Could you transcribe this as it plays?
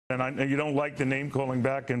And I know you don't like the name calling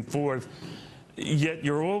back and forth, yet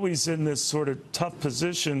you're always in this sort of tough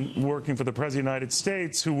position working for the President of the United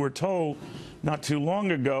States, who we're told not too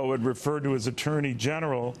long ago had referred to as Attorney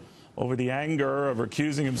General over the anger of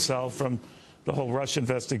recusing himself from the whole Russia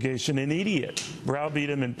investigation, an idiot, browbeat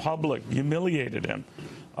him in public, humiliated him.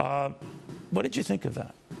 What did you think of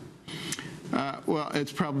that? Well,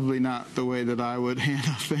 it's probably not the way that I would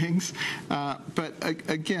handle things. But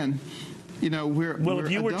again, you know, we're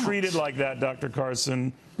if you adults. were treated like that, Dr.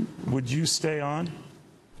 Carson, would you stay on?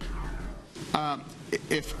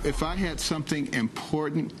 If I had something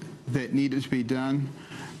important that needed to be done,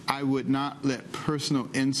 I would not let personal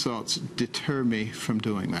insults deter me from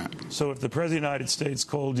doing that. So if the President of the United States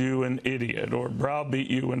called you an idiot or browbeat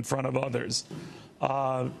you in front of others,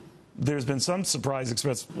 there's been some surprise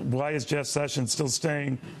expressed. Why is Jeff Sessions still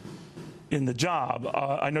staying in the job?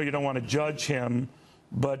 I know you don't want to judge him,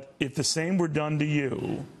 but if the same were done to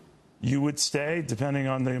you, you would stay, depending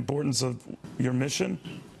on the importance of your mission?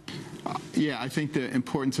 Yeah, I think the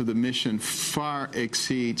importance of the mission far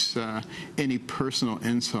exceeds any personal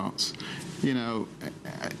insults. You know,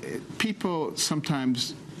 people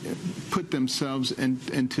sometimes put themselves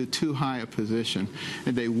into too high a position,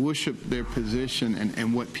 and they worship their position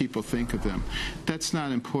and what people think of them. That's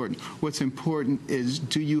not important. What's important is,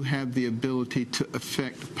 do you have the ability to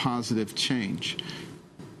affect positive change?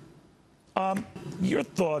 Your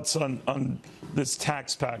thoughts on this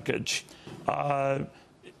tax package.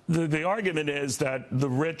 The argument is that the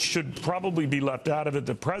rich should probably be left out of it.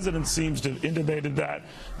 The president seems to have intimated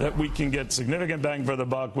that we can get significant bang for the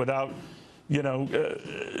buck without, you know,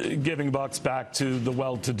 giving bucks back to the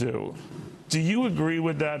well-to-do. Do you agree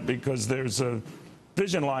with that? Because there's a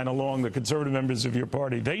vision line along the conservative members of your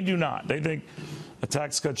party. They do not. They think a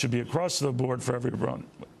tax cut should be across the board for everyone.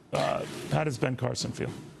 How does Ben Carson feel?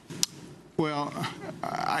 Well,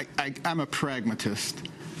 I'm a pragmatist.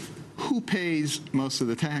 Who pays most of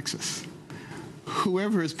the taxes?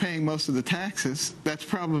 Whoever is paying most of the taxes, that's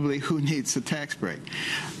probably who needs a tax break.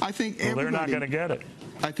 I think they're not going to get it.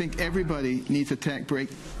 I think everybody needs a tax break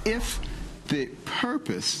if the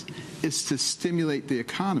purpose is to stimulate the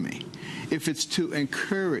economy, if it's to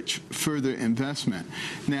encourage further investment.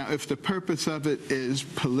 Now, if the purpose of it is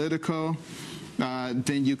political,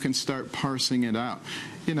 then you can start parsing it out.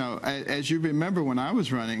 You know, as you remember, when I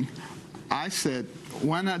was running, I said,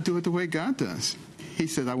 why not do it the way God does? He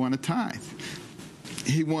said, I want a tithe.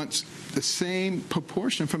 He wants the same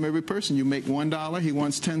proportion from every person. You make $1, he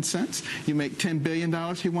wants 10 cents. You make $10 billion,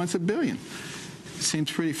 he wants $1 billion.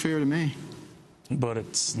 Seems pretty fair to me. But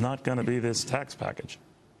it's not going to be this tax package.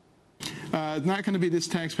 It's not going to be this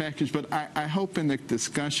tax package, but I hope in the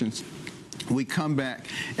discussions we come back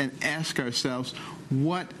and ask ourselves,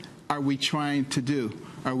 what are we trying to do?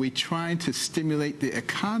 Are we trying to stimulate the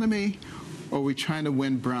economy, or are we trying to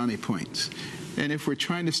win brownie points? And if we're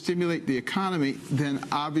trying to stimulate the economy, then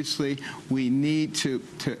obviously we need to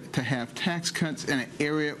have tax cuts in an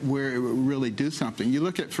area where it will really do something. You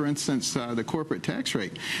look at, for instance, the corporate tax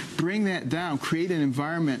rate. Bring that down. Create an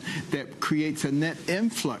environment that creates a net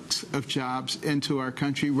influx of jobs into our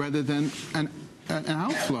country rather than an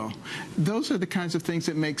outflow. Those are the kinds of things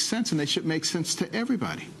that make sense, and they should make sense to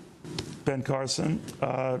everybody. Ben Carson,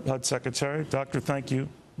 HUD Secretary. Doctor, thank you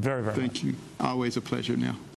very, very much. Thank you. Always a pleasure, Neil.